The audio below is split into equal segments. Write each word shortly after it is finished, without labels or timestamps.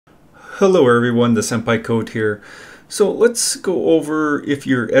Hello everyone, TheSenpaiCode here. So let's go over if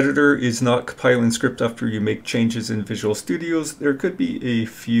your editor is not compiling script after you make changes in Visual Studios. There could be a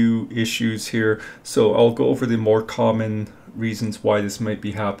few issues here, so I'll go over the more common reasons why this might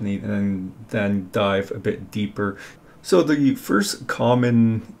be happening and then dive a bit deeper. So the first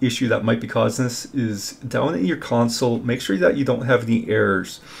common issue that might be causing this is down in your console, make sure that you don't have any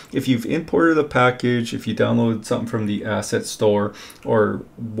errors. If you've imported a package, if you downloaded something from the asset store, or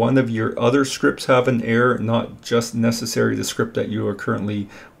one of your other scripts have an error, not just necessarily the script that you are currently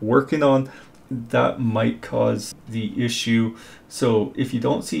working on, that might cause the issue. So if you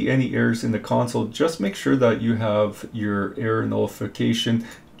don't see any errors in the console, just make sure that you have your error notification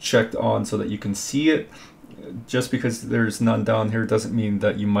checked on so that you can see it. Just because there's none down here doesn't mean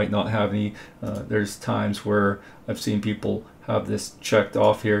that you might not have any. There's times where I've seen people have this checked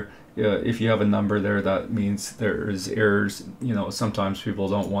off here. If you have a number there, that means there is errors. You know, sometimes people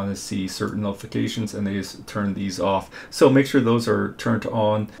don't want to see certain notifications and they just turn these off. So make sure those are turned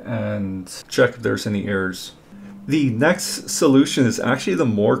on and check if there's any errors. The next solution is actually the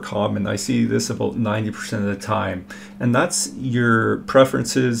more common. I see this about 90% of the time, and that's your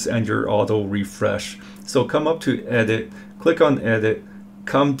preferences and your auto refresh. So come up to Edit, click on Edit,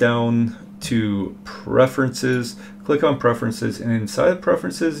 come down to Preferences, click on Preferences, and inside of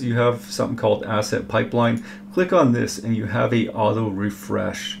Preferences you have something called Asset Pipeline. Click on this and you have a auto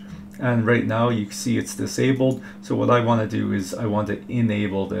refresh. And right now you can see it's disabled. So what I want to do is I want to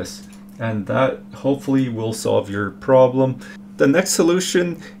enable this, and that hopefully will solve your problem. The next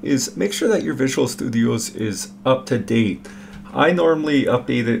solution is make sure that your Visual Studios is up to date. I normally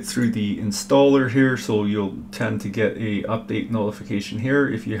update it through the installer here, so you'll tend to get a update notification here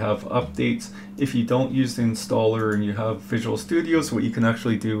if you have updates. If you don't use the installer and you have Visual Studios, what you can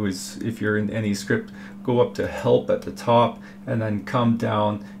actually do is, if you're in any script, go up to Help at the top and then come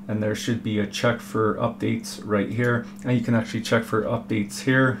down, and there should be a check for updates right here, and you can actually check for updates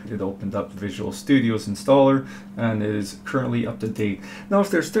here. It opened up the Visual Studios installer and it is currently up to date. Now if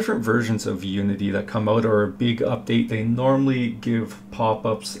there's different versions of Unity that come out or a big update, they normally give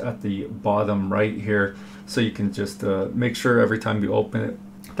pop-ups at the bottom right here, so you can just make sure every time you open it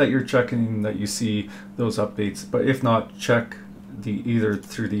that you're checking that you see those updates. But if not, check either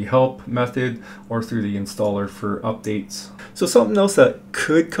through the help method or through the installer for updates. So something else that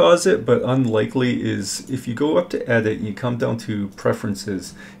could cause it, but unlikely, is if you go up to Edit and you come down to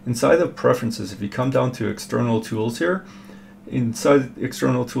Preferences. Inside of Preferences, if you come down to External Tools here, inside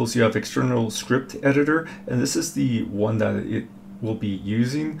External Tools you have External Script Editor, and this is the one that it will be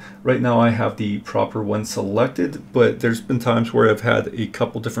using. Right now I have the proper one selected, but there's been times where I've had a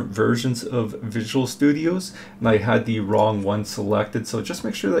couple different versions of Visual Studios and I had the wrong one selected, so just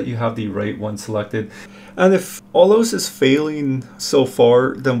make sure that you have the right one selected. And if all else is failing so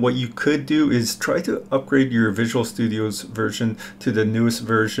far, then what you could do is try to upgrade your Visual Studios version to the newest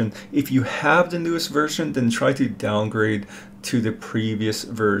version. If you have the newest version, then try to downgrade to the previous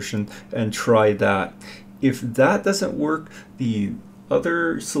version and try that. If that doesn't work, the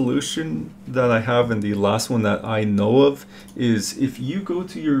other solution that I have, and the last one that I know of, is if you go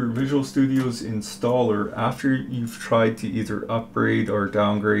to your Visual Studios installer after you've tried to either upgrade or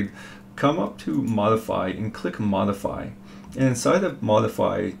downgrade, come up to Modify and click Modify. And inside of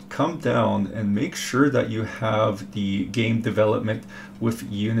Modify, come down and make sure that you have the game development with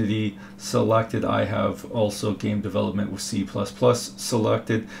Unity selected. I have also game development with C++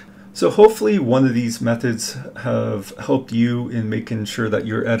 selected. So hopefully one of these methods have helped you in making sure that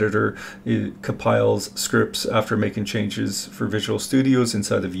your editor compiles scripts after making changes for Visual Studios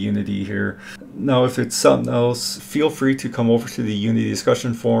inside of Unity here. Now if it's something else, feel free to come over to the Unity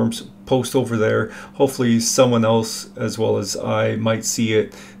discussion forums, post over there. Hopefully someone else as well as I might see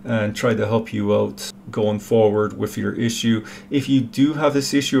it and try to help you out going forward with your issue. If you do have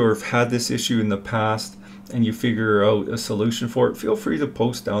this issue or have had this issue in the past, and you figure out a solution for it, feel free to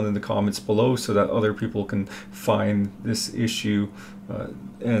post down in the comments below so that other people can find this issue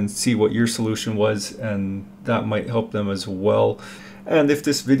and see what your solution was, and that might help them as well. And if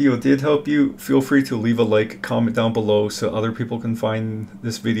this video did help you, feel free to leave a like, comment down below so other people can find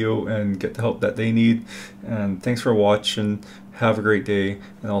this video and get the help that they need. And thanks for watching. Have a great day,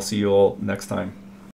 and I'll see you all next time.